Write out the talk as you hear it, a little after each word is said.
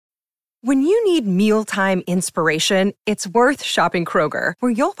When you need mealtime inspiration, it's worth shopping Kroger,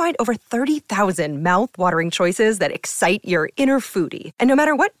 where you'll find over 30,000 mouth-watering choices that excite your inner foodie. And no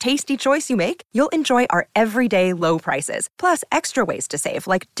matter what tasty choice you make, you'll enjoy our everyday low prices, plus extra ways to save,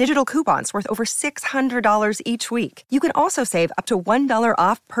 like digital coupons worth over $600 each week. You can also save up to $1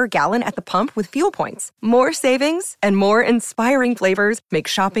 off per gallon at the pump with fuel points. More savings and more inspiring flavors make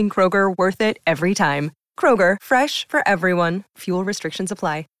shopping Kroger worth it every time. Kroger, fresh for everyone. Fuel restrictions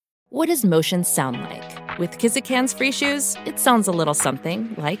apply. What does motion sound like? With Kizikans free shoes, it sounds a little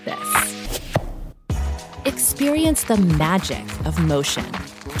something like this. Experience the magic of motion.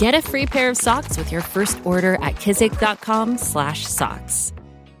 Get a free pair of socks with your first order at kizik.com/socks.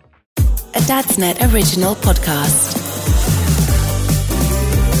 A Dadsnet original podcast.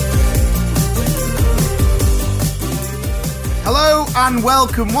 Hello and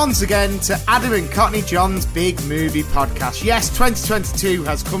welcome once again to Adam and Courtney John's Big Movie Podcast. Yes, 2022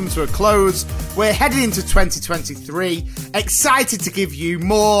 has come to a close. We're heading into 2023. Excited to give you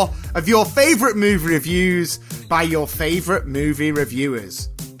more of your favourite movie reviews by your favourite movie reviewers.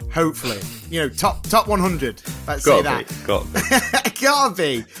 Hopefully. You know, top 100. Let's say that. Gotta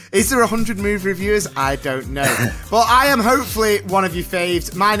be. Is there 100 movie reviewers? I don't know. But I am hopefully one of your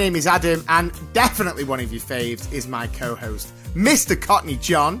faves. My name is Adam, and definitely one of your faves is my co-host, Mr. Courtney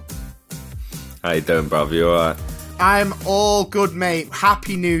John. How you doing, bruv? You alright? I'm all good, mate.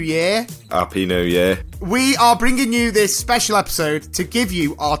 Happy New Year. Happy New Year. We are bringing you this special episode to give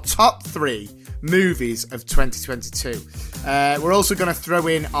you our top 3 movies of 2022. We're also going to throw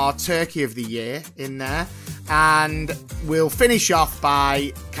in our Turkey of the Year in there, and we'll finish off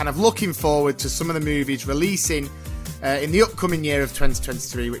by kind of looking forward to some of the movies releasing in the upcoming year of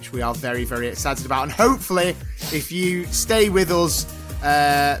 2023, which we are very, very excited about. And hopefully, if you stay with us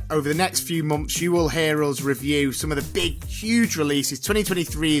over the next few months, you will hear us review some of the big, huge releases.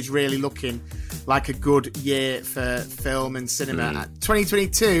 2023 is really looking like a good year for film and cinema.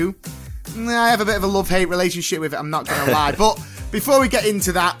 2022... I have a bit of a love-hate relationship with it, I'm not going to lie. But before we get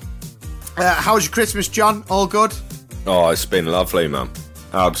into that, how was your Christmas, John? All good? Oh, it's been lovely, man.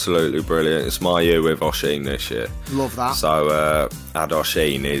 Absolutely brilliant. It's my year with Oshin this year. Love that. So, at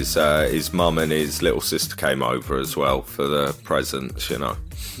Oshin, his mum and his little sister came over as well for the presents, you know.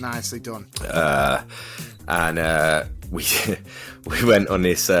 Nicely done. And we went on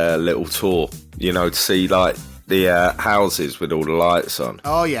this little tour, you know, to see, like, the houses with all the lights on.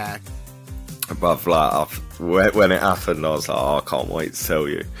 Oh, yeah. Above, like, when it happened, I was like, oh, I can't wait to tell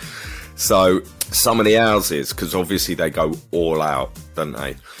you. So some of the houses, because obviously they go all out, don't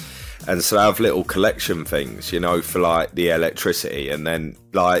they? And so they have little collection things, you know, for like the electricity. And then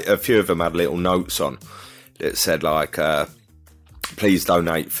like a few of them had little notes on that said like, please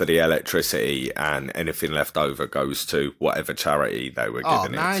donate for the electricity, and anything left over goes to whatever charity they were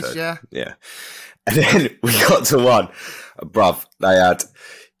giving it to. Yeah. Yeah. And then we got to one, bruv, they had,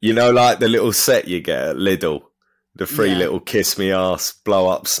 you know, like the little set you get at Lidl, the 3 little kiss me ass, blow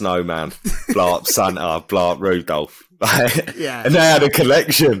up snowman, blow up Santa, blow up Rudolph. Yeah. And they had a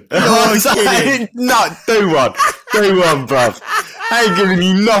collection. Oh, kidding. No, do one, bruv. I ain't giving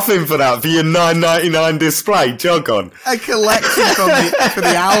you nothing for that, for your $9.99 display. Jog on. A collection for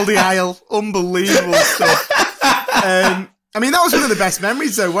the Aldi aisle. Unbelievable stuff. I mean, that was one of the best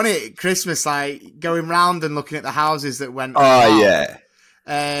memories, though, wasn't it? Christmas, like, going round and looking at the houses that went on. Oh, yeah.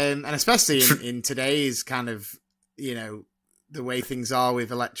 And especially in today's kind of, you know, the way things are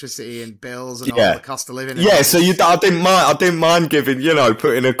with electricity and bills and all the cost of living. Yeah, so I didn't mind giving, you know,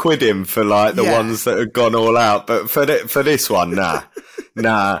 putting a quid in for, like, the ones that had gone all out. But for this one, nah.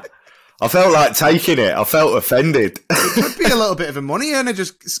 I felt like taking it. I felt offended. It could be a little bit of a money earner.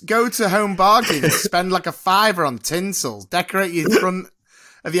 Just go to Home Bargains, spend like a £5 on tinsel, decorate your front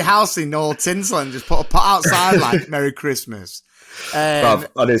of your house in all tinsel, and just put a pot outside like Merry Christmas. Bruv,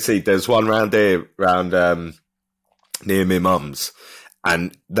 honestly, there's one round here, near my mum's,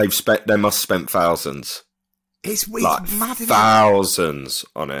 and they must have spent thousands. It's like mad, thousands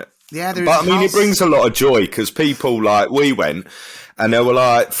on it. Yeah, but I mean, it brings a lot of joy because people, like, we went and there were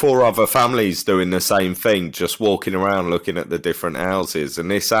like 4 other families doing the same thing, just walking around looking at the different houses.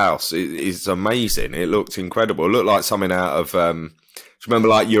 And this house is amazing. It looked incredible. It looked like something out of, do you remember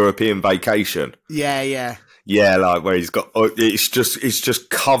like European Vacation? Yeah. Yeah, like where he's got, it's just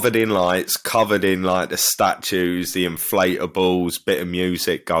covered in lights, covered in like the statues, the inflatables, bit of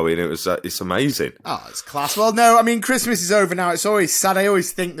music going. It's amazing. Oh, it's class. Well, no, I mean, Christmas is over now. It's always sad. I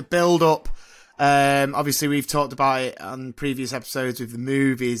always think the build up, obviously we've talked about it on previous episodes with the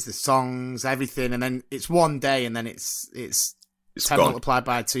movies, the songs, everything. And then it's one day and then it's It's 10 gone. multiplied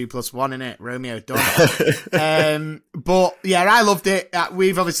by 2 plus 1, innit? Romeo done. But yeah, I loved it.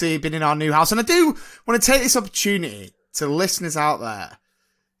 We've obviously been in our new house, and I do want to take this opportunity to listeners out there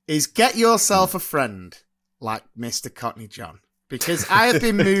is get yourself a friend like Mr. Cockney John, because I have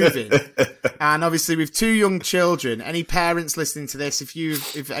been moving, and obviously with 2 young children, any parents listening to this, if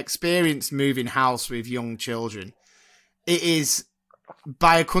you've experienced moving house with young children, it is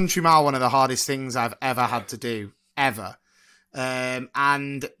by a country mile one of the hardest things I've ever had to do, ever.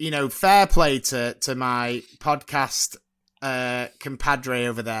 And, you know, fair play to my podcast compadre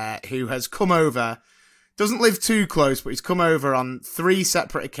over there who has come over, doesn't live too close, but he's come over on 3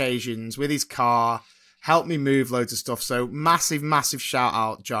 separate occasions with his car, helped me move loads of stuff. So massive, massive shout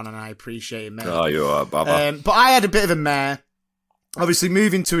out, John, and I appreciate it, mate. Oh, you are, Baba. But I had a bit of a mare. Obviously,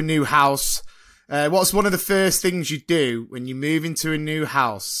 moving to a new house. What's one of the first things you do when you move into a new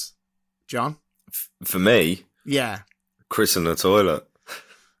house, John? For me, Yeah. christen the toilet.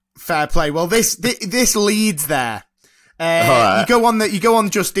 Fair play. Well, this leads there. Alright. You go on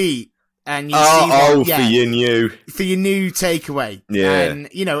Just Eat, and you see For your new takeaway. Yeah. And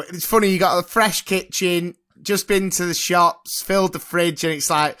you know, it's funny. You got a fresh kitchen. Just been to the shops, filled the fridge, and it's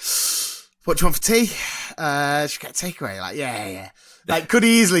like, what do you want for tea? Should we get a takeaway? Like, yeah. Like, could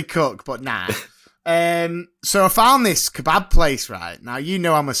easily cook, but nah. So I found this kebab place, right? Now, you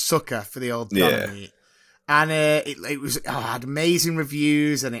know I'm a sucker for the old doner meat. And it was had amazing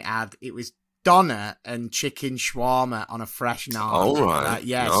reviews, and it was doner and chicken shawarma on a fresh naan. All right.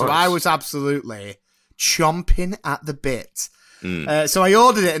 Yeah, Nice. so I was absolutely chomping at the bit. So I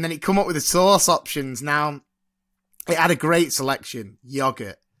ordered it, and then it come up with the sauce options. Now, it had a great selection: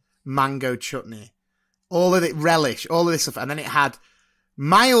 yogurt, mango chutney, all of it, relish, all of this stuff. And then it had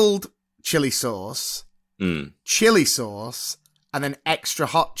mild chili sauce, chili sauce, and then extra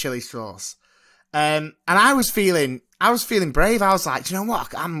hot chili sauce. And I was feeling brave. I was like, do you know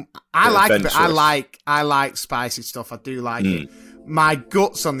what? I like spicy stuff. I do like it. My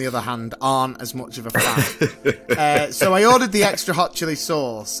guts, on the other hand, aren't as much of a fan. So I ordered the extra hot chili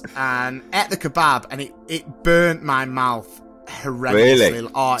sauce and ate the kebab, and it burnt my mouth horrendously. Really?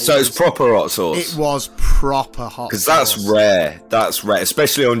 Oh, So it's proper hot sauce. It was proper hot Because sauce. that's rare. That's rare,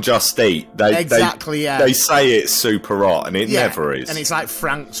 especially on Just Eat. They say it's super hot, and it never is. And it's like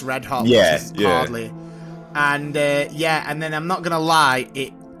Frank's Red Hot. Yeah, which is hardly. And and then I'm not gonna lie,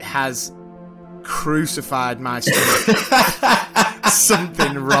 it has crucified my stomach.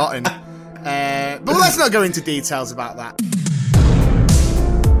 Something rotten. But let's not go into details about that.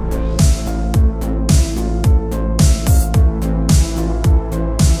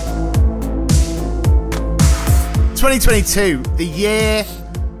 ...2022, the year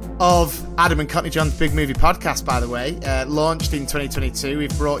of Adam and Cockney John's Big Movie Podcast, by the way, launched in 2022.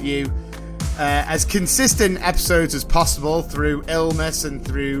 We've brought you as consistent episodes as possible through illness and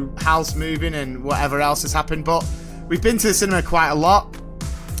through house moving and whatever else has happened, but we've been to the cinema quite a lot.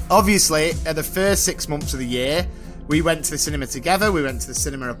 Obviously, at the first 6 months of the year, we went to the cinema together, we went to the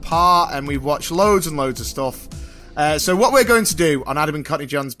cinema apart, and we watched loads and loads of stuff. So what we're going to do on Adam and Cockney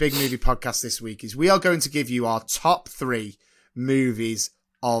John's Big Movie Podcast this week is we are going to give you our top 3 movies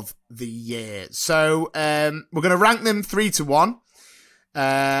of the year. So we're going to rank them 3 to 1.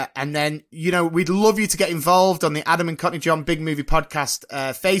 And then, you know, we'd love you to get involved on the Adam and Cockney John Big Movie Podcast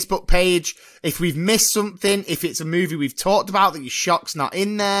Facebook page. If we've missed something, if it's a movie we've talked about that you're shocked's not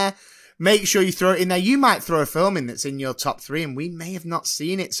in there, make sure you throw it in there. You might throw a film in that's in your top 3 and we may have not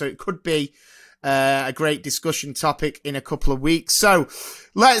seen it. So it could be a great discussion topic in a couple of weeks. So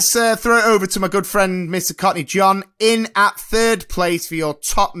let's throw it over to my good friend, Mr. Cockney John, in at 3rd place for your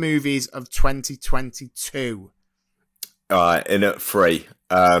top movies of 2022. All right, in at 3.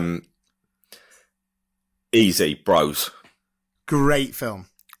 Easy, Bros. Great film.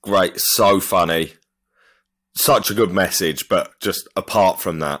 Great, so funny. Such a good message, but just apart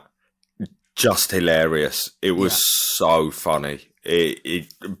from that, just hilarious. It was so funny.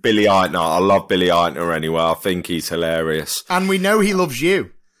 Billy Eichner, I love Billy Eichner anyway. I think he's hilarious. And we know he loves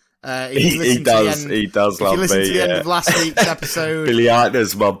you. He does love me. If you listen to the end of last week's episode, Billy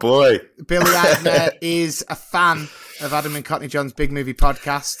Eichner's my boy. Billy Eichner is a fan of Adam and Cockney John's Big Movie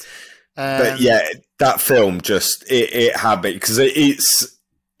Podcast. But yeah, that film just it had me because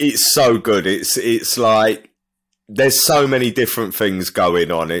it's so good. It's like there's so many different things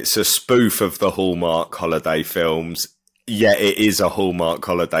going on. It's a spoof of the Hallmark holiday films. Yeah, it is a Hallmark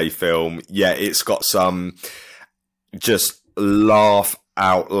holiday film. Yeah, it's got some just laugh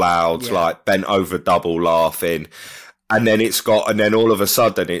out loud, like bent over double laughing. And then all of a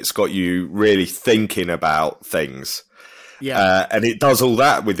sudden it's got you really thinking about things. Yeah. And it does all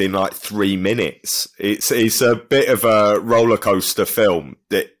that within like 3 minutes. It's a bit of a roller coaster film.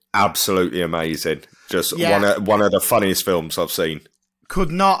 Absolutely amazing. Just one of the funniest films I've seen.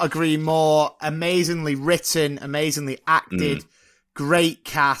 Could not agree more. Amazingly written, amazingly acted, great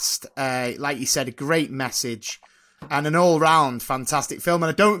cast. Like you said, a great message, and an all-round fantastic film. And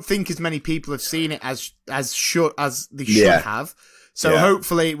I don't think as many people have seen it as they should have. So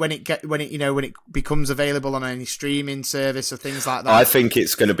hopefully, when it becomes available on any streaming service or things like that, I think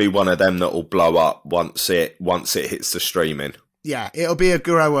it's going to be one of them that will blow up once it hits the streaming. Yeah, it'll be a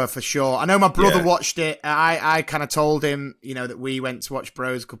grower for sure. I know my brother watched it. I kind of told him, that we went to watch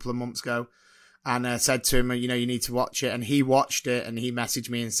Bros a couple of months ago, and said to him, you need to watch it. And he watched it, and he messaged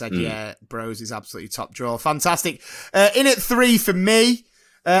me and said, yeah, Bros is absolutely top draw. Fantastic. In at 3 for me.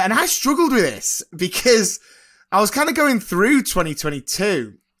 And I struggled with this because I was kind of going through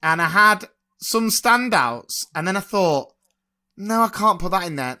 2022 and I had some standouts, and then I thought, no, I can't put that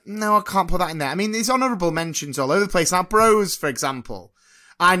in there. No, I can't put that in there. I mean, there's honourable mentions all over the place. Now, Bros, for example,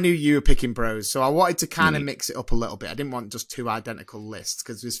 I knew you were picking Bros, so I wanted to kind of mix it up a little bit. I didn't want just 2 identical lists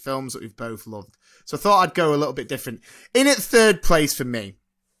because there's films that we've both loved. So I thought I'd go a little bit different. In at 3rd place for me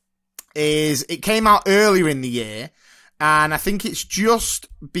is, it came out earlier in the year, and I think it's just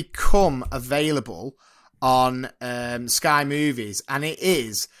become available on Sky Movies, and it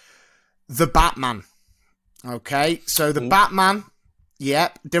is The Batman. Okay, so The Batman,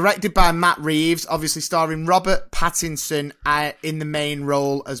 directed by Matt Reeves, obviously starring Robert Pattinson in the main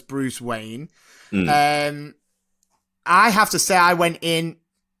role as Bruce Wayne. I have to say, I went in,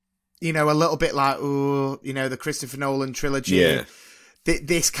 a little bit like, the Christopher Nolan trilogy. Yeah.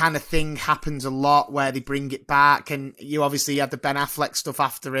 This kind of thing happens a lot where they bring it back, and you obviously had the Ben Affleck stuff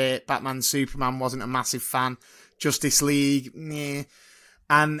after it. Batman, Superman, wasn't a massive fan. Justice League,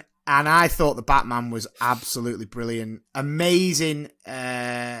 and I thought The Batman was absolutely brilliant. Amazing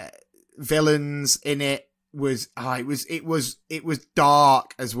villains in it. It was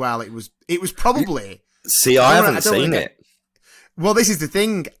dark as well. It was probably. See, I haven't seen it. Well, this is the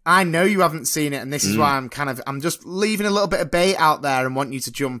thing. I know you haven't seen it, and this is why I'm just leaving a little bit of bait out there and want you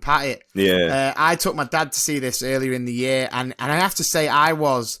to jump at it. Yeah. I took my dad to see this earlier in the year, and I have to say it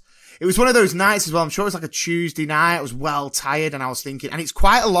was one of those nights as well. I'm sure it was like a Tuesday night. I was well tired, and I was thinking, and it's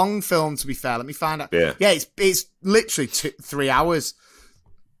quite a long film, to be fair. Let me find out. Yeah. Yeah, it's literally 3 hours.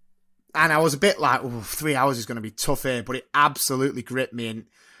 And I was a bit like, 3 hours is going to be tough here, but it absolutely gripped me. And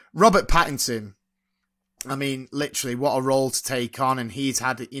Robert Pattinson, I mean, literally, what a role to take on. And he's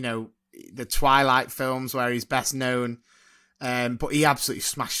had, the Twilight films where he's best known. But he absolutely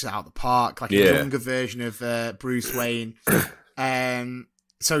smashes it out of the park, like a younger version of Bruce Wayne.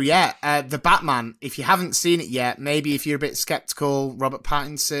 So The Batman, if you haven't seen it yet, maybe if you're a bit skeptical, Robert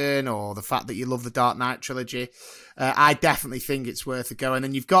Pattinson, or the fact that you love the Dark Knight trilogy, I definitely think it's worth a go. And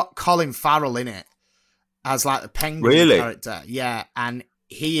then you've got Colin Farrell in it as like the Penguin character. Yeah, and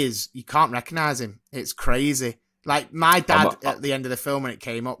you can't recognise him. It's crazy. Like my dad at the end of the film when it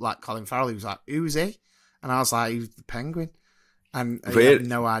came up, like Colin Farrell, he was like, who's he? And I was like, he was the Penguin. And I had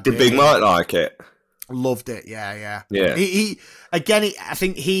no idea. Did Big Mike like it? Loved it, yeah. Yeah. I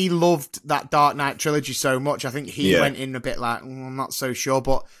think he loved that Dark Knight trilogy so much. I think he went in a bit like, I'm not so sure,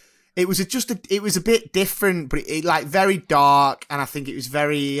 but it was a bit different, but it like very dark, and I think it was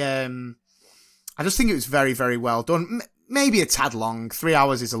very, I just think it was very, very well done. Maybe a tad long. 3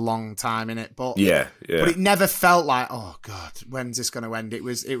 hours is a long time in it, but yeah. But it never felt like, oh god, when's this going to end? It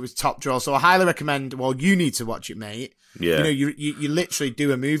was top draw. So I highly recommend. Well, you need to watch it, mate. Yeah, you literally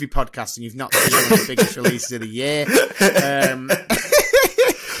do a movie podcast and you've not seen one of the biggest releases of the year.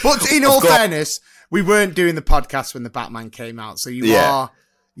 But in all fairness, we weren't doing the podcast when The Batman came out, so you are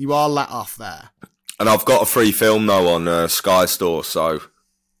let off there. And I've got a free film though on Sky Store, so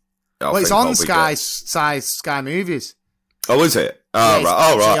it's on Sky Movies. Oh, is it? Right.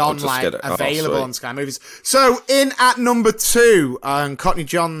 I'll just get it. Available on Sky Movies. So, in at number 2, Courtney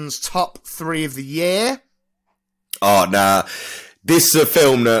John's top 3 of the year. Oh, nah. This is a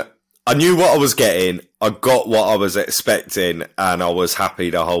film that I knew what I was getting. I got what I was expecting, and I was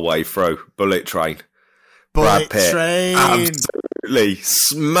happy the whole way through. Bullet Train. Brad Pitt absolutely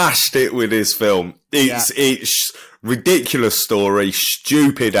smashed it with his film. It's ridiculous story,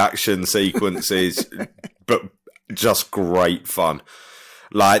 stupid action sequences, but just great fun.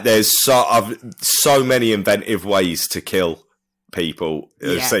 Like there's so many inventive ways to kill people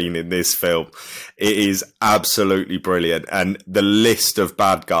seen in this film. It is absolutely brilliant, and the list of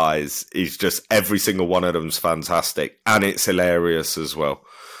bad guys is just every single one of them's fantastic, and it's hilarious as well.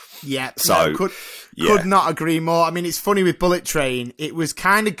 Yeah, so could not agree more. I mean, it's funny with Bullet Train. It was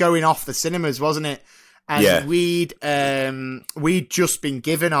kind of going off the cinemas, wasn't it? And we'd just been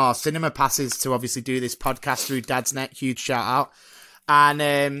given our cinema passes to obviously do this podcast through Dad's Net. Huge shout out.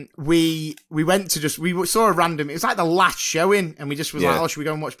 And we went to we saw a random, it was like the last showing, and we just was like, oh, should we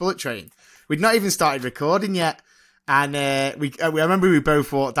go and watch Bullet Train? We'd not even started recording yet. And I remember we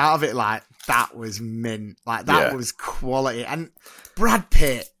both walked out of it like, that was mint. Like, that was quality. And Brad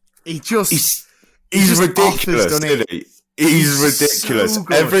Pitt, he's ridiculous, isn't he? He's ridiculous. So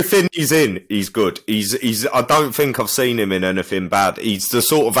everything he's in, he's good. He's. I don't think I've seen him in anything bad. He's the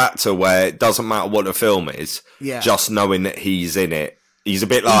sort of actor where it doesn't matter what the film is, just knowing that he's in it. He's a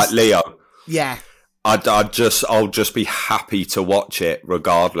bit like Leo. Yeah. I'll just be happy to watch it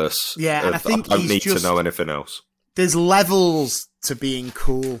regardless. Yeah, and I think I don't need to know anything else. There's levels to being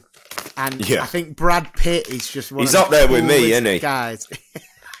cool, and I think Brad Pitt is just one. He's of up there with me, isn't he? Guys.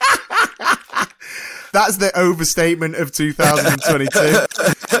 That's the overstatement of 2022.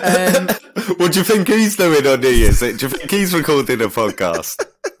 What do you think he's doing on New Year's? Do you think he's recording a podcast?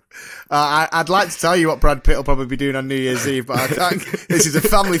 I'd like to tell you what Brad Pitt will probably be doing on New Year's Eve, but I can't. This is a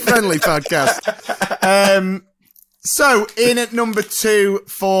family-friendly podcast. So, in at number 2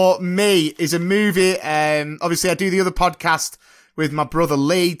 for me is a movie. Obviously, I do the other podcast with my brother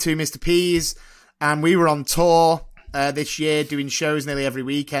Lee, 2 Mr. P's, and we were on tour this year doing shows nearly every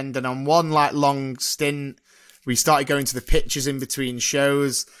weekend, and on one long stint we started going to the pictures in between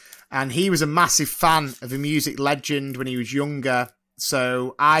shows, and he was a massive fan of a music legend when he was younger,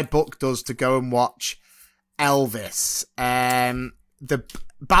 so I booked us to go and watch Elvis. The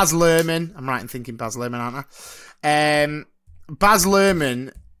Baz Luhrmann, I'm right in thinking Baz Luhrmann, aren't I? Baz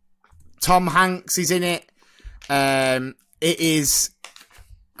Luhrmann, Tom Hanks is in it.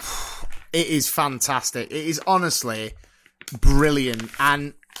 It is fantastic. It is honestly brilliant.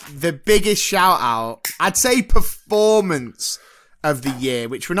 And the biggest shout out, I'd say performance of the year,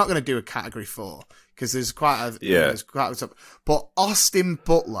 which we're not going to do a category for because there's quite a top. But Austin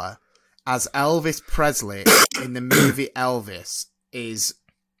Butler as Elvis Presley in the movie Elvis is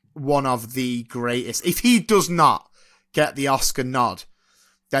one of the greatest. If he does not get the Oscar nod,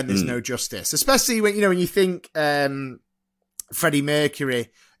 then there's no justice. Especially when you think Freddie Mercury.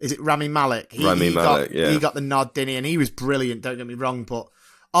 Is it Rami Malek? He got the nod, didn't he? And he was brilliant, don't get me wrong, but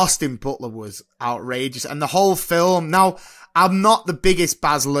Austin Butler was outrageous. And the whole film, now, I'm not the biggest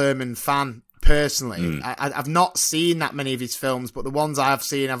Baz Luhrmann fan, personally. I've not seen that many of his films, but the ones I have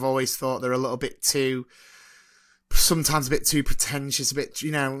seen, I've always thought they're a little bit sometimes a bit too pretentious, a bit,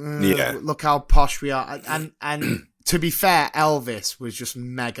 look how posh we are. And to be fair, Elvis was just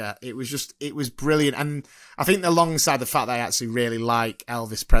mega. It was brilliant. And I think alongside the fact that I actually really like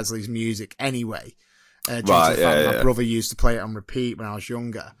Elvis Presley's music anyway, my brother used to play it on repeat when I was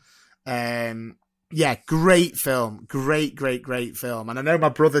younger. Great film. Great film. And I know my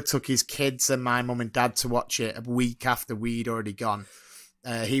brother took his kids and my mum and dad to watch it a week after we'd already gone.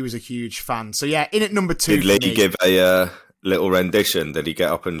 He was a huge fan. So yeah, in at number 2. Did Lee give a little rendition? Did he get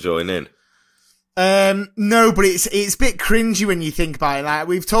up and join in? No, but it's a bit cringy when you think about it. Like,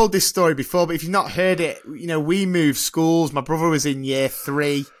 we've told this story before, but if you've not heard it, we moved schools. My brother was in year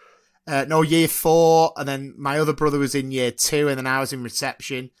 4, and then my other brother was in year 2, and then I was in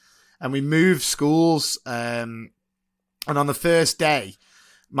reception, and we moved schools. And on the first day,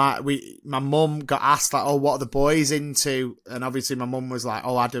 my mum got asked what are the boys into? And obviously my mum was like,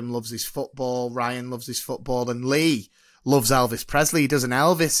 Adam loves his football, Ryan loves his football, and Lee loves Elvis Presley. He does an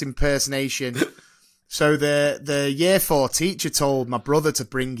Elvis impersonation. So the year 4 teacher told my brother to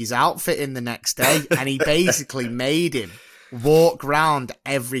bring his outfit in the next day, and he basically made him walk round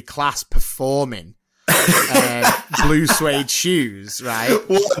every class performing blue suede shoes, right?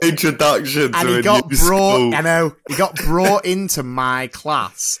 What an introduction and to he got brought. I know, he got brought into my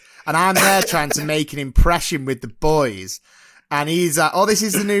class, and I'm there trying to make an impression with the boys. And he's like, this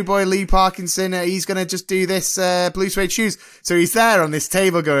is the new boy, Lee Parkinson. He's going to just do this blue suede shoes. So he's there on this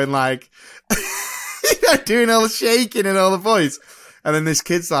table going like, doing all the shaking and all the boys. And then this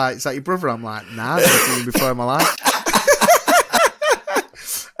kid's like, is that your brother? I'm like, nah, I've never seen him before in my life.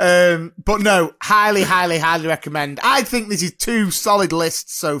 But no, highly recommend. I think this is 2 solid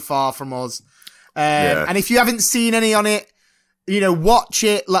lists so far from us. And if you haven't seen any on it, watch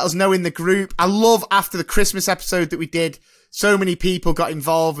it. Let us know in the group. I love after the Christmas episode that we did, so many people got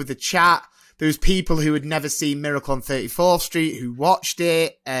involved with the chat. There was people who had never seen Miracle on 34th Street who watched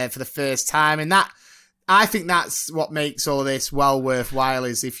it for the first time. And I think that's what makes all of this well worthwhile,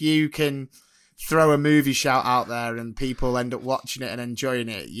 is if you can throw a movie shout out there and people end up watching it and enjoying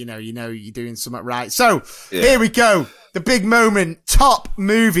it, you're doing something right. So Here we go. The big moment, top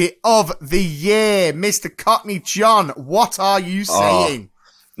movie of the year. Mr. Cockney John, what are you saying?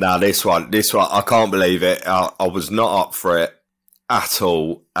 Now this one, I can't believe it. I was not up for it at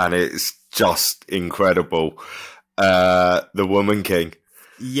all, and it's just incredible. The Woman King.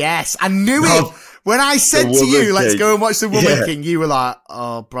 Yes, I knew it. When I said to you, let's go and watch The Woman King, you were like,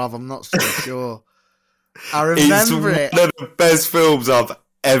 oh, bruv, I'm not so sure. I remember it. It's one of the best films I've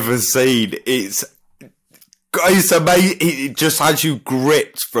ever seen. It's amazing. It just has you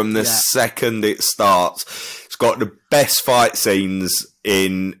gripped from the second it starts. It's got the best fight scenes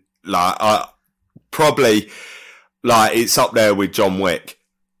in, probably, it's up there with John Wick.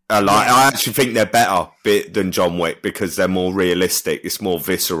 I actually think they're better than John Wick because they're more realistic. It's more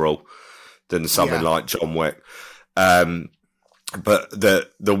visceral than something like John Wick. But the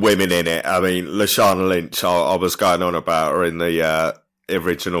women in it, I mean, Lashana Lynch, I was going on about her in the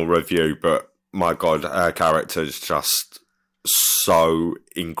original review, but my God, her character is just so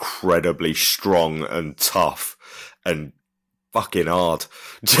incredibly strong and tough and fucking hard.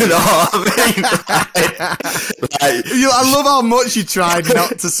 Do you know what I mean? I love how much you tried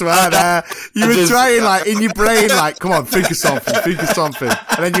not to swear there. You were trying, in your brain, come on, think of something.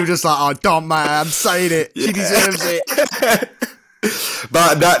 And then you were just like, oh, don't matter, I'm saying it. She deserves it.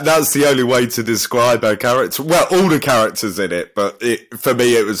 But that's the only way to describe her character. Well, all the characters in it, but for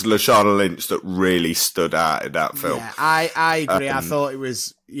me, it was Lashana Lynch that really stood out in that film. Yeah, I agree. I thought it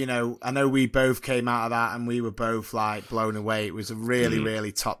was, I know we both came out of that and we were both blown away. It was a really,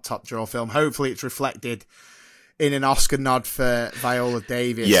 really top draw film. Hopefully it's reflected in an Oscar nod for Viola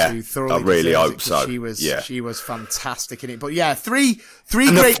Davis. Yeah, who thoroughly I really hope so. She was fantastic in it. But yeah, three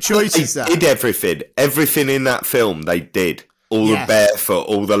great choices there. They did everything in that film. They did. All the barefoot,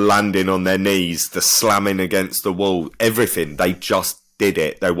 all the landing on their knees, the slamming against the wall, everything. They just did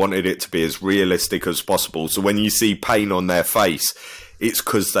it. They wanted it to be as realistic as possible. So when you see pain on their face, it's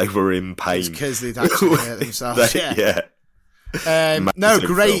because they were in pain. It's because they'd actually hurt themselves.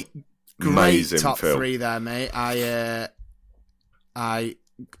 Great top film. Three there, mate. I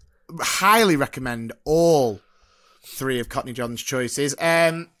highly recommend all three of Cockney John's choices.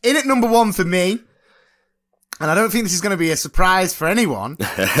 In at number one for me, and I don't think this is going to be a surprise for anyone who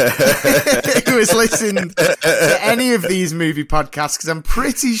has listened to any of these movie podcasts, because I'm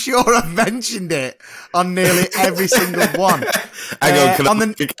pretty sure I've mentioned it on nearly every single one. Hang on, can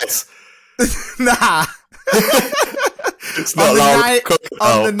I guess? Nah. It's not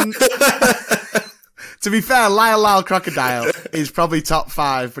to be fair, Lyle Crocodile is probably top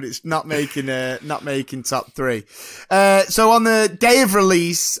 5, but it's not making top 3. So on the day of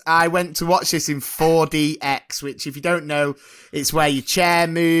release, I went to watch this in 4DX, which, if you don't know, it's where your chair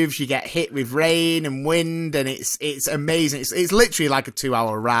moves, you get hit with rain and wind, and it's amazing. It's literally like a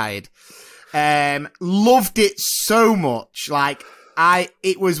 2-hour ride. Loved it so much.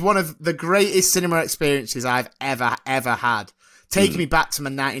 It was one of the greatest cinema experiences I've ever had. Taking me back to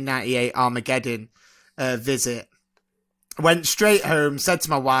my 1998 Armageddon visit. Went straight home, said to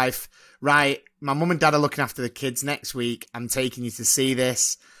my wife, right, my mum and dad are looking after the kids next week. I'm taking you to see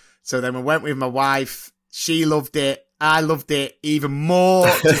this. So then we went with my wife. She loved it. I loved it even more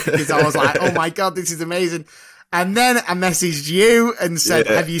because I was like, oh my God, this is amazing. And then I messaged you and said,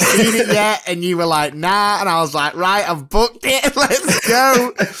 have you seen it yet? And you were like, nah. And I was like, right, I've booked it. Let's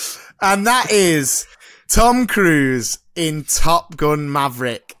go. And that is Tom Cruise in Top Gun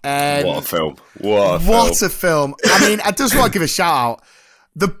Maverick. What a film. What a film. I mean, I just want to give a shout out.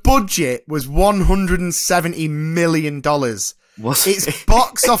 The budget was $170 million. Its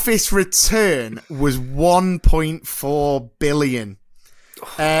box office return was $1.4 billion.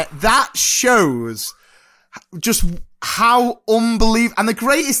 That shows just how unbelievable. And the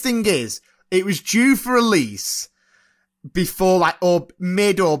greatest thing is, it was due for release before, or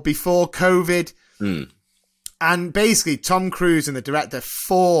before COVID. And basically, Tom Cruise and the director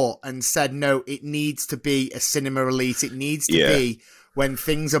fought and said, no, it needs to be a cinema release. It needs to be when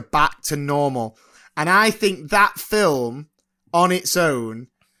things are back to normal. And I think that film on its own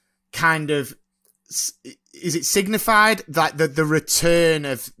kind of, is it signified that the return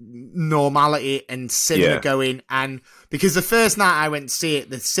of normality and cinema going? And because the first night I went to see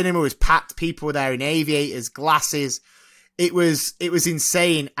it, the cinema was packed. People were there in aviators, glasses. It was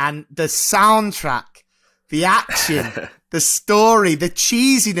insane. And the soundtrack, the action, the story, the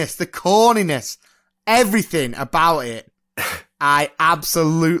cheesiness, the corniness, everything about it, I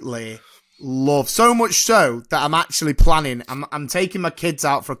absolutely love. So much so that I'm actually planning. I'm taking my kids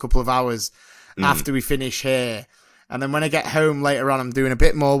out for a couple of hours after we finish here. And then when I get home later on, I'm doing a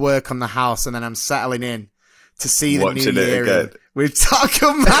bit more work on the house, and then I'm settling in to see the new year with Top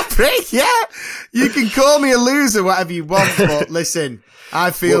Gun Maverick. Yeah, you can call me a loser, whatever you want, but listen,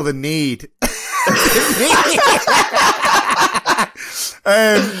 I feel the need.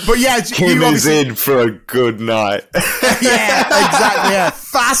 But yeah, Kim is in for a good night. Yeah, exactly. Yeah,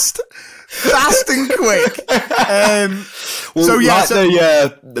 fast and quick.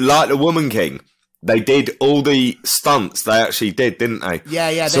 Like the Woman King. They did all the stunts. They actually did, didn't they?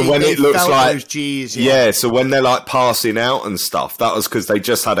 Yeah. So when they it looks felt like those G's, yeah. So when they're like passing out and stuff, that was because they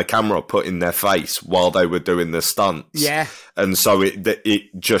just had a camera put in their face while they were doing the stunts. Yeah. And so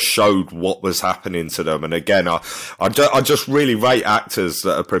it just showed what was happening to them. And again, I just really rate actors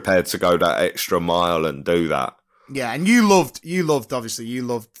that are prepared to go that extra mile and do that. Yeah, and you loved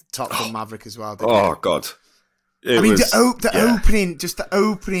Top Gun Maverick as well, didn't you? Oh God. The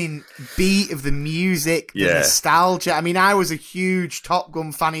opening beat of the music, the nostalgia. I mean, I was a huge Top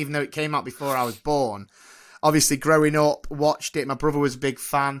Gun fan, even though it came out before I was born. Obviously, growing up, watched it. My brother was a big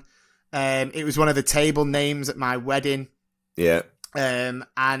fan. It was one of the table names at my wedding. Yeah.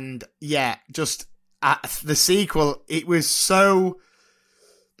 And yeah, just the sequel. It was so.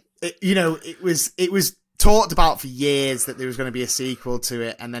 It was talked about for years that there was going to be a sequel to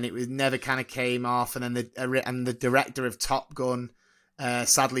it, and then it was never kind of came off, and then the director of Top Gun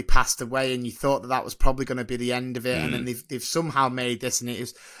sadly passed away, and you thought that was probably going to be the end of it, and then they've somehow made this, and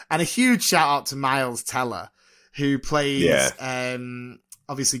a huge shout out to Miles Teller, who plays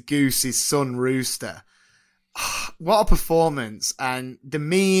obviously Goose's son Rooster. What a performance, and the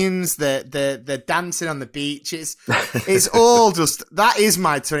memes, the dancing on the beach, it's all just, that is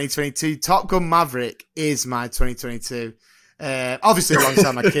my 2022. Top Gun Maverick is my 2022. Obviously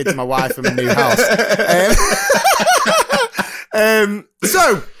alongside my kids, my wife, and my new house.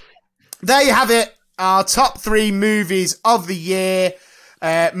 So there you have it, our top 3 movies of the year.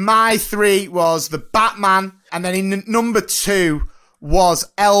 My 3 was The Batman, and then in number 2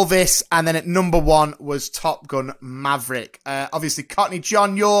 was Elvis, and then at number 1 was Top Gun Maverick. Obviously, Courtney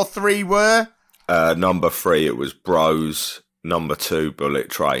John, your 3 were? Number 3, it was Bros. Number 2, Bullet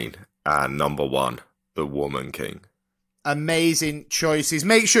Train. And number 1, The Woman King. Amazing choices.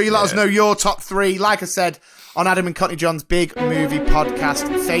 Make sure you let us know your top 3, like I said, on Adam and Courtney John's Big Movie Podcast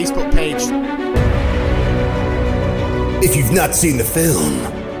Facebook page. If you've not seen the film,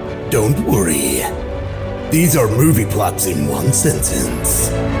 don't worry. These are movie plots in one sentence.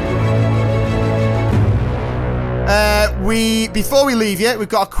 Before we leave you, we've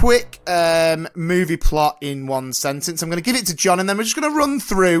got a quick movie plot in one sentence. I'm going to give it to John, and then we're just going to run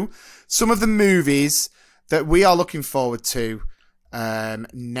through some of the movies that we are looking forward to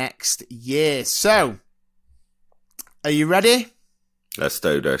next year. So, are you ready? Let's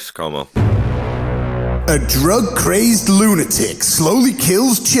do this. Come on. A drug-crazed lunatic slowly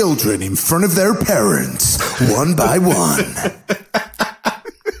kills children in front of their parents, one by one.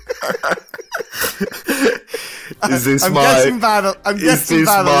 Is this I'm my? guessing by the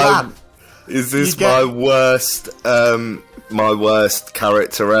laugh. Is this my worst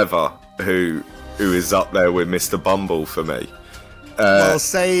character ever? Who is up there with Mr. Bumble for me? Well,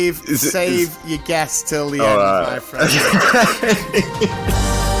 save your guess till the end, my friend.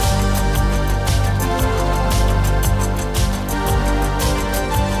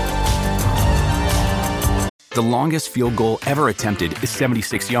 The longest field goal ever attempted is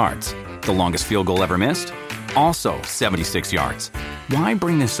 76 yards. The longest field goal ever missed? Also 76 yards. Why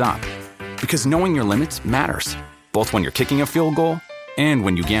bring this up? Because knowing your limits matters, both when you're kicking a field goal and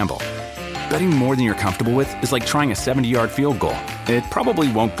when you gamble. Betting more than you're comfortable with is like trying a 70-yard field goal. It probably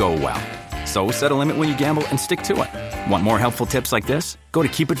won't go well. So set a limit when you gamble and stick to it. Want more helpful tips like this? Go to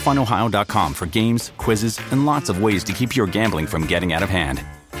keepitfunohio.com for games, quizzes, and lots of ways to keep your gambling from getting out of hand.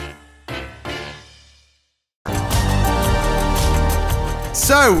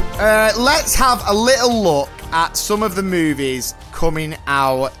 So, let's have a little look at some of the movies coming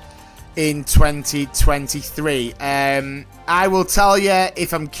out in 2023. I will tell you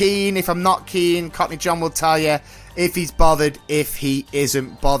if I'm keen, if I'm not keen. Courtney John will tell you if he's bothered, if he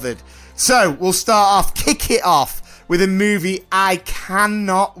isn't bothered. So, we'll kick it off with a movie I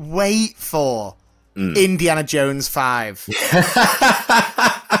cannot wait for. Indiana Jones 5.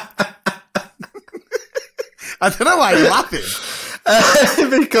 I don't know why you're laughing.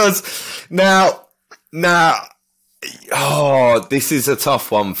 Because now, this is a tough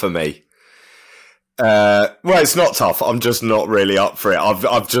one for me. Well, it's not tough. I'm just not really up for it.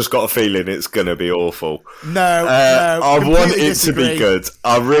 I've just got a feeling it's going to be awful. No, I want it disagree. to be good.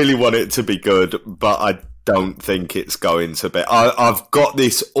 I really want it to be good, but I don't think it's going to be. I've got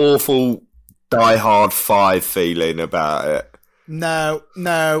this awful Die Hard 5 feeling about it. No.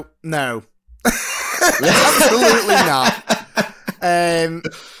 Absolutely not.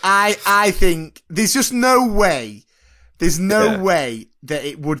 I think there's just no way. There's no way that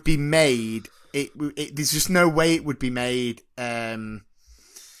it would be made. There's just no way it would be made.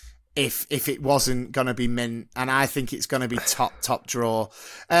 if it wasn't going to be mint, and I think it's going to be top draw.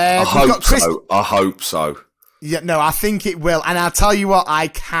 I hope so. Yeah, no, I think it will. And I'll tell you what, I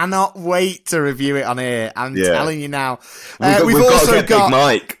cannot wait to review it on here. I'm telling you now. We've also got Big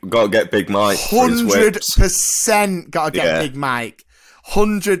Mike. We've got to get Big Mike. 100% got to get Big Mike.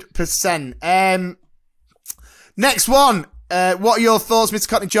 100%. Next one. What are your thoughts, Mr.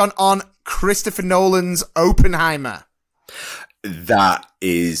 Cockney John, on Christopher Nolan's Oppenheimer?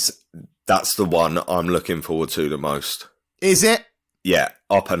 That's the one I'm looking forward to the most. Is it? Yeah,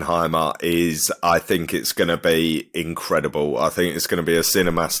 Oppenheimer I think it's going to be incredible. I think it's going to be a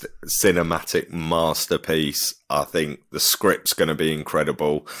cinematic masterpiece. I think the script's going to be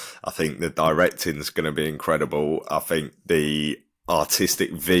incredible. I think the directing's going to be incredible. I think the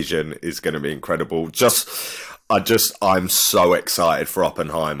artistic vision is going to be incredible. I'm so excited for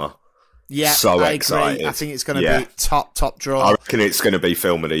Oppenheimer. Yeah, so I excited. Agree. I think it's going to be top draw. I reckon it's going to be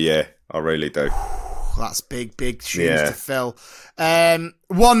film of the year. I really do. That's big shoes to fill.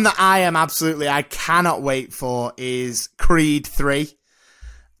 One that I cannot wait for is Creed 3.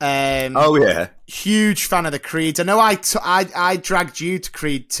 Huge fan of the Creeds. I know I dragged you to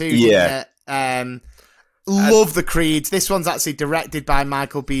Creed 2. Yeah. Love the Creeds. This one's actually directed by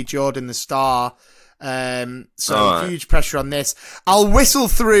Michael B. Jordan, the star. Huge pressure on this. I'll whistle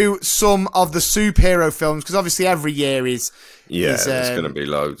through some of the superhero films because obviously every year is there's going to be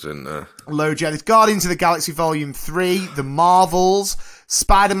loads in there. Loads, There's Guardians of the Galaxy Volume 3, The Marvels,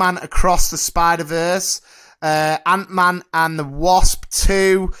 Spider-Man Across the Spider-Verse, Ant-Man and the Wasp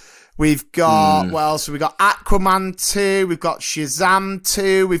 2. We've got, what else? We've got Aquaman 2, we've got Shazam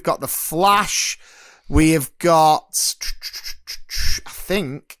 2, we've got The Flash, we have got, I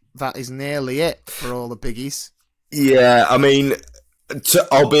think that is nearly it for all the biggies. Yeah, I mean,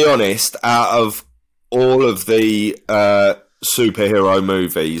 I'll be honest, out of all of the superhero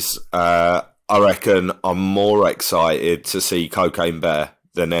movies, I reckon I'm more excited to see Cocaine Bear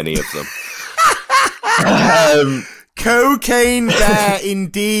than any of them. Cocaine Bear,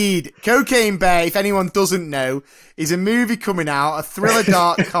 indeed. Cocaine Bear, if anyone doesn't know, is a movie coming out, a thriller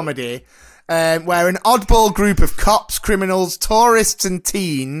dark comedy, where an oddball group of cops, criminals, tourists and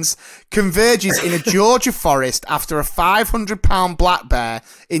teens converges in a Georgia forest after a 500-pound black bear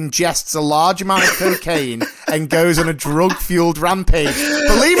ingests a large amount of cocaine and goes on a drug-fueled rampage.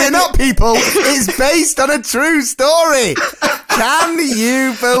 Believe it or not, people, it's based on a true story. Can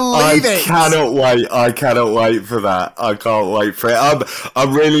you believe it? I cannot wait for that. I can't wait for it.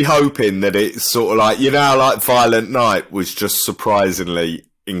 I'm really hoping that it's sort of like, how like Violent Night was just surprisingly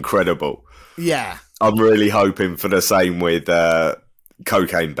incredible. Yeah. I'm really hoping for the same with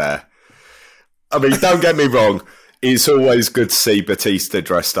Cocaine Bear. I mean, don't get me wrong. It's always good to see Batista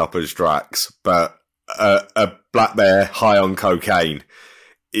dressed up as Drax, but a black bear high on cocaine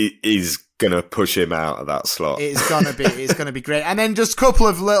is going to push him out of that slot. It's going to be great. And then just a couple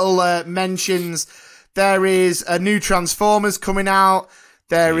of little mentions. There is a new Transformers coming out.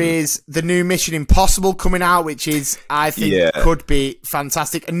 There is the new Mission Impossible coming out, which is, I think, could be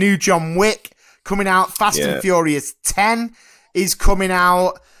fantastic. A new John Wick coming out. Fast and Furious 10 is coming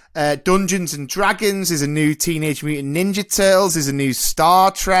out. Dungeons and Dragons is a new Teenage Mutant Ninja Turtles. Is a new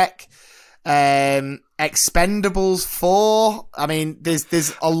Star Trek. Expendables 4. I mean,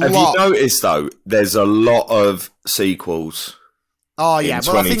 there's a lot. Have you noticed, though, there's a lot of sequels? Oh, yeah. In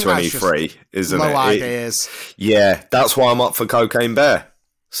 2023, isn't it? Low ideas. Yeah, that's why I'm up for Cocaine Bear.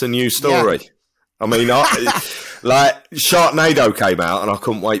 It's a new story. Yeah. I mean, like Sharknado came out, and I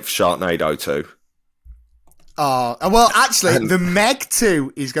couldn't wait for Sharknado 2. Oh, well, actually, the Meg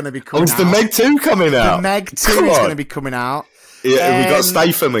 2 is going to be coming out. Oh, is the Meg 2 coming out? The Meg 2 is going to be coming out. Yeah, we got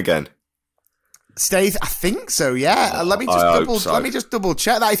Statham again. I think so, yeah. Let me just double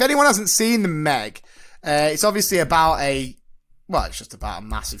check that. If anyone hasn't seen the Meg, it's obviously about it's just about a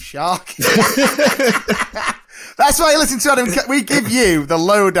massive shark. That's why you listen to Adam. We give you the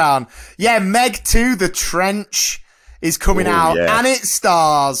lowdown. Yeah, Meg 2, The Trench, is coming out, and it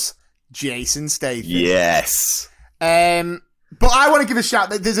stars Jason Statham. Yes. But I want to give a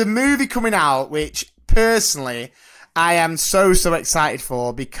shout. There's a movie coming out, which personally I am so excited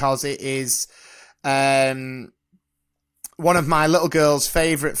for because it is one of my little girl's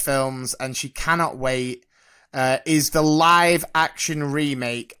favourite films, and she cannot wait. Is the live action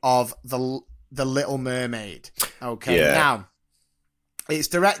remake of the Little Mermaid. Okay, now it's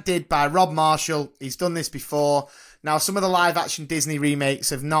directed by Rob Marshall. He's done this before. Now, some of the live action Disney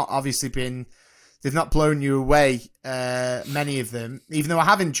remakes have not obviously they've not blown you away. Many of them, even though I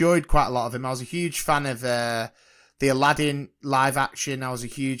have enjoyed quite a lot of them. I was a huge fan of the Aladdin live action. I was a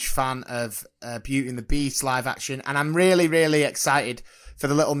huge fan of Beauty and the Beast live action, and I'm really, really excited for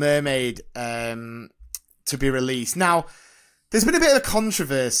The Little Mermaid to be released. Now, there's been a bit of a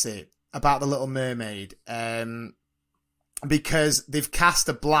controversy about The Little Mermaid because they've cast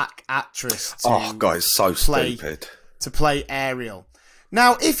a black actress stupid. To play Ariel.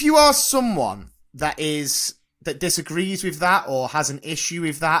 Now, if you are someone that disagrees with that or has an issue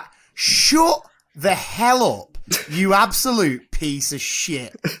with that, shut the hell up, you absolute piece of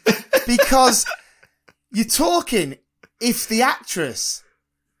shit. Because you're talking, if the actress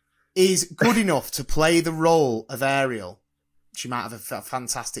is good enough to play the role of Ariel, she might have a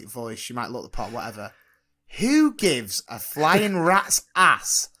fantastic voice, she might look the part, whatever. Who gives a flying rat's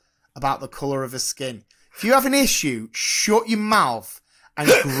ass about the colour of her skin? If you have an issue, shut your mouth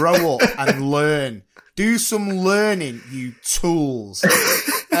and grow up and learn. Do some learning, you tools.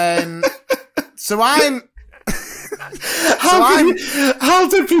 How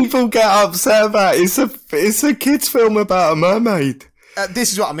do people get upset about it? It's a kids' film about a mermaid.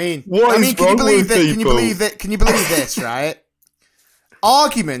 This is what I mean. Can you believe this, right?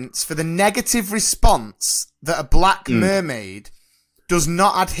 Arguments for the negative response that a black mermaid does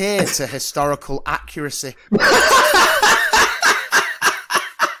not adhere to historical accuracy.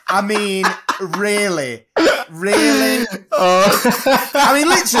 I mean, really? I mean,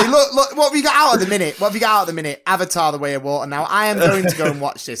 literally, look, what have you got out at the minute? Avatar: The Way of Water. Now, I am going to go and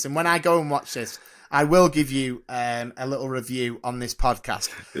watch this, and when I go and watch this, I will give you a little review on this podcast.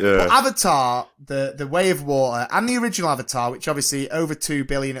 Yeah. But Avatar, the Way of Water, and the original Avatar, which obviously over $2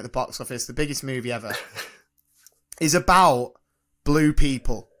 billion at the box office, the biggest movie ever, is about blue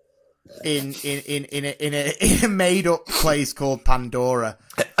people in a made up place called Pandora.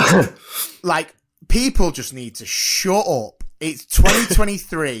 Like, people just need to shut up. It's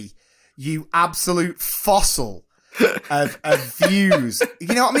 2023. You absolute fossil of views.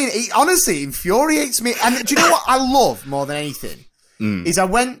 You know what I mean? It honestly infuriates me. And do you know what I love more than anything? Is I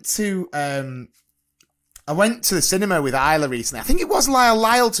went to the cinema with Isla recently. I think it was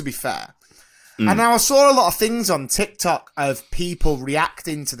Lyle, to be fair. And now I saw a lot of things on TikTok of people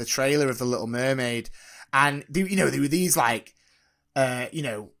reacting to the trailer of The Little Mermaid. And, there were these, like,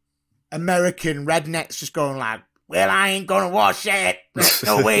 American rednecks just going like, well, I ain't gonna watch that.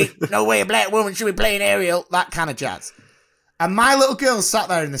 No way a black woman should be playing Ariel. That kind of jazz. And my little girl sat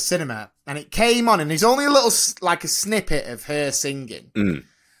there in the cinema and it came on and there's only a little, like a snippet of her singing.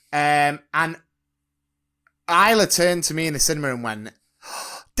 And Isla turned to me in the cinema and went,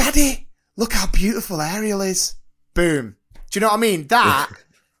 oh, Daddy, look how beautiful Ariel is. Boom. Do you know what I mean? That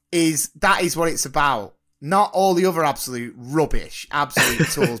is what it's about. Not all the other absolute rubbish, absolute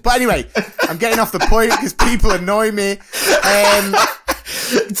tools. But anyway, I'm getting off the point because people annoy me.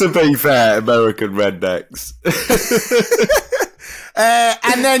 To be fair, American rednecks.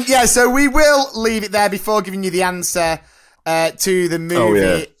 And then, so we will leave it there before giving you the answer to the movie. Oh,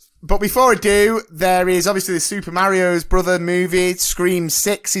 yeah. But before I do, there is obviously the Super Mario's brother movie, Scream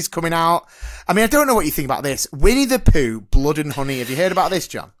 6 is coming out. I mean, I don't know what you think about this. Winnie the Pooh, Blood and Honey. Have you heard about this,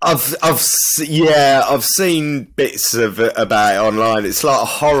 John? I've seen bits of it about it online. It's like a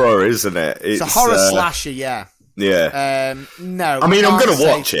horror, isn't it? It's a horror slasher, yeah. Yeah. No. I mean, I'm going to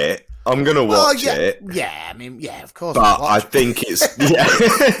watch it. It. Yeah, I mean, yeah, of course. But I think it's,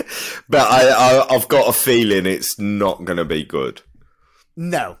 but I've got a feeling it's not going to be good.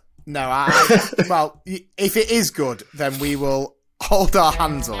 No, well, if it is good, then we will hold our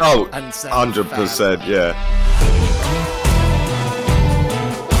hands up and say 100%, yeah.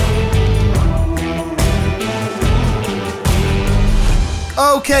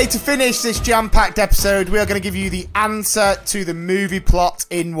 Okay, to finish this jam-packed episode, we are going to give you the answer to the movie plot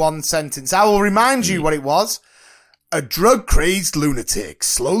in one sentence. I will remind you what it was. A drug-crazed lunatic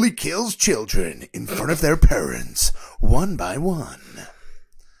slowly kills children in front of their parents, one by one.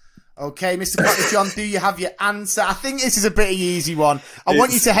 Okay, Mr. Cockney John, do you have your answer? I think this is a pretty easy one. I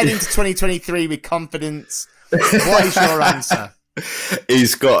want you to head into 2023 with confidence. What is your answer?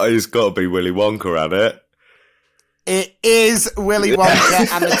 He's got to be Willy Wonka at it. It is Willy Wonka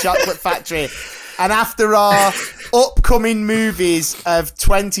and the Chocolate Factory. And after our upcoming movies of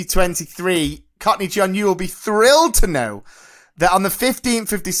 2023, Cockney John, you will be thrilled to know that on the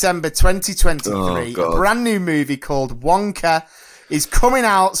 15th of December 2023, a brand new movie called Wonka is coming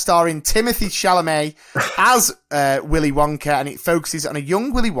out, starring Timothée Chalamet as Willy Wonka, and it focuses on a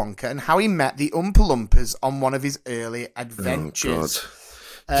young Willy Wonka and how he met the Oompa Loompas on one of his early adventures. Oh,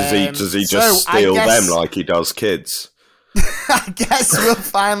 God. Does he just steal them like he does kids? I guess we'll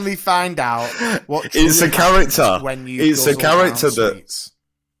finally find out what it's a character. It's a character that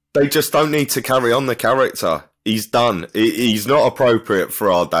they just don't need to carry on the character. He's done. He's not appropriate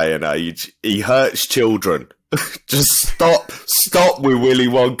for our day and age. He hurts children. Just stop with Willy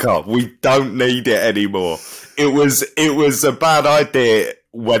Wonka. We don't need it anymore. It was a bad idea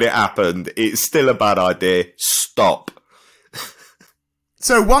when it happened. It's still a bad idea. Stop.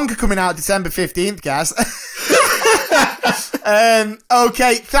 So Wonka coming out December 15th, guys.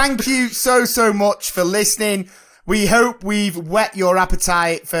 Okay, thank you so much for listening. We hope we've whet your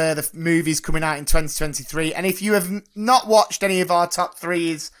appetite for the movies coming out in 2023. And if you have not watched any of our top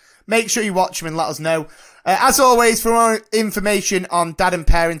threes, make sure you watch them and let us know. As always, for more information on dad and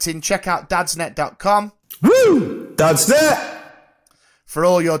parenting, check out dadsnet.com. Woo! Dadsnet! For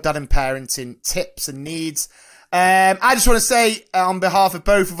all your dad and parenting tips and needs. I just want to say, on behalf of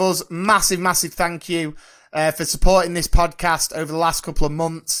both of us, massive thank you for supporting this podcast over the last couple of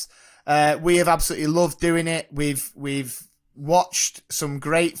months. We have absolutely loved doing it. We've watched some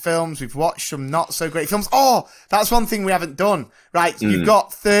great films. We've watched some not so great films. Oh, that's one thing we haven't done. Right, you've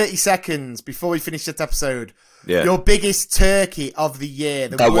got 30 seconds before we finish this episode. Yeah. Your biggest turkey of the year.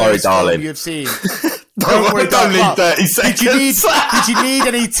 The Don't worry, darling. Film you have seen. Don't worry, don't need 30 seconds. Did you need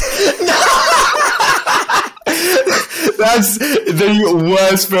any... That's the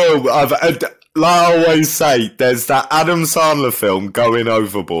worst film I've... Like I always say, there's that Adam Sandler film, Going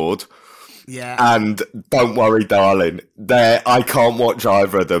Overboard. Yeah. And Don't Worry, Darling. I can't watch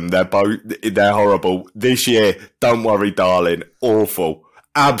either of them. They're horrible. This year, Don't Worry, Darling. Awful.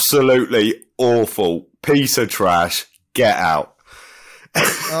 Absolutely awful. Piece of trash. Get out.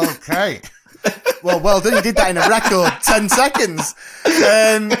 Okay. Well done. You did that in a record 10 seconds.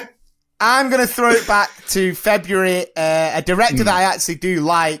 I'm going to throw it back to February. A director that I actually do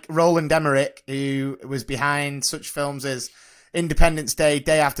like, Roland Emmerich, who was behind such films as Independence Day,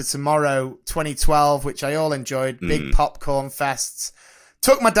 Day After Tomorrow, 2012, which I all enjoyed. Big popcorn fests.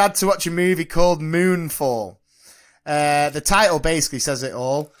 Took my dad to watch a movie called Moonfall. The title basically says it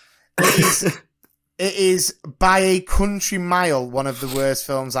all. It is by a country mile one of the worst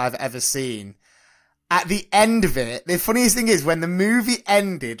films I've ever seen. At the end of it, the funniest thing is when the movie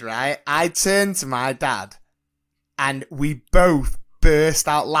ended, right, I turned to my dad and we both burst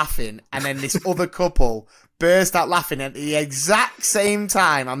out laughing. And then this other couple burst out laughing at the exact same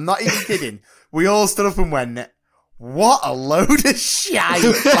time. I'm not even kidding. We all stood up and went, what a load of shite.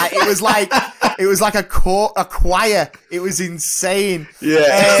 Like, it was like a choir. It was insane.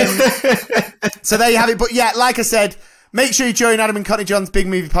 Yeah. So there you have it. But yeah, like I said, make sure you join Adam and Courtney John's Big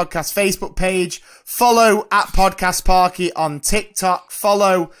Movie Podcast Facebook page. Follow at Podcast Parky on TikTok.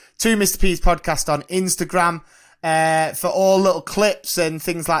 Follow 2 Mr. P's Podcast on Instagram for all little clips and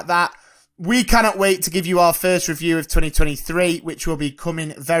things like that. We cannot wait to give you our first review of 2023, which will be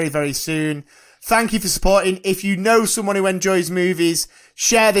coming very, very soon. Thank you for supporting. If you know someone who enjoys movies,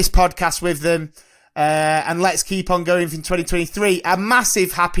 share this podcast with them. And let's keep on going from 2023. A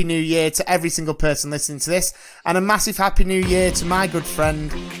massive Happy New Year to every single person listening to this. And a massive Happy New Year to my good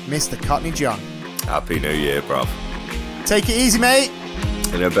friend, Mr. Courtney John. Happy New Year, bruv. Take it easy, mate.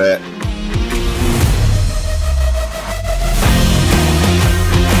 In a bit.